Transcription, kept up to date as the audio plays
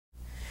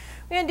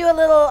We're going to do a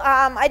little,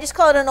 I just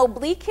call it an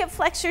oblique hip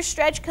flexor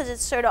stretch because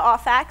it's sort of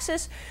off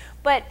axis.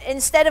 But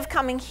instead of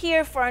coming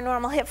here for our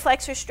normal hip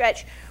flexor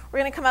stretch, we're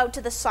going to come out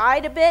to the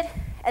side a bit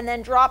and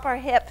then drop our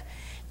hip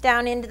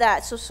down into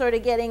that. So sort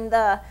of getting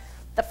the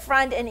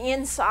front and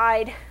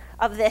inside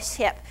of this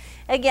hip.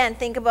 Again,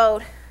 think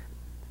about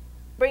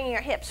bringing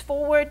your hips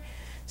forward,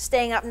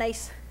 staying up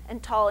nice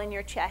and tall in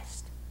your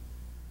chest.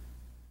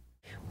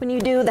 When you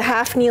do the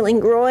half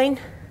kneeling groin,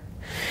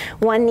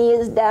 one knee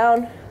is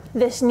down,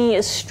 this knee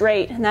is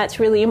straight, and that's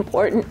really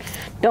important.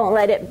 Don't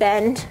let it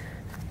bend.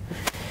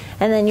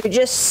 And then you're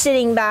just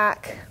sitting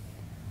back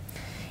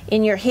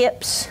in your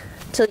hips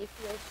till you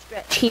feel a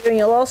stretch here, and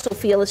you'll also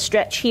feel a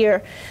stretch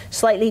here,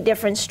 slightly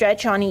different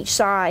stretch on each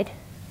side.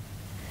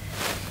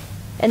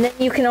 And then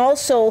you can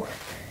also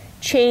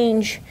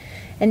change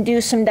and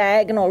do some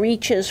diagonal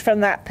reaches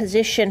from that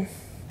position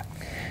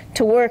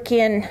to work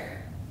in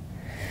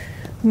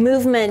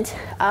movement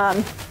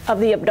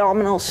of the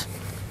abdominals.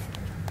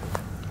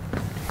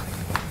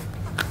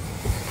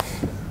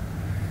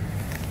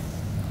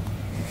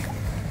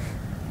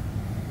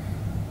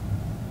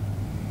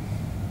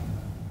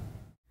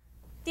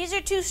 These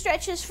are two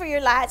stretches for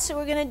your lats that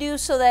we're going to do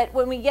so that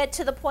when we get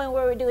to the point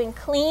where we're doing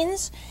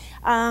cleans,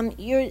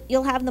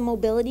 you'll have the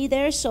mobility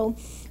there. So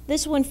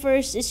this one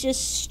first is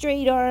just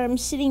straight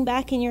arms sitting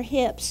back in your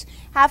hips.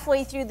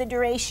 Halfway through the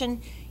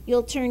duration,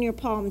 you'll turn your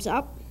palms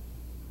up.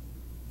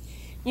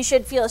 You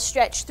should feel a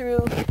stretch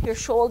through your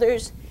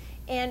shoulders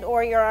and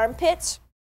or your armpits.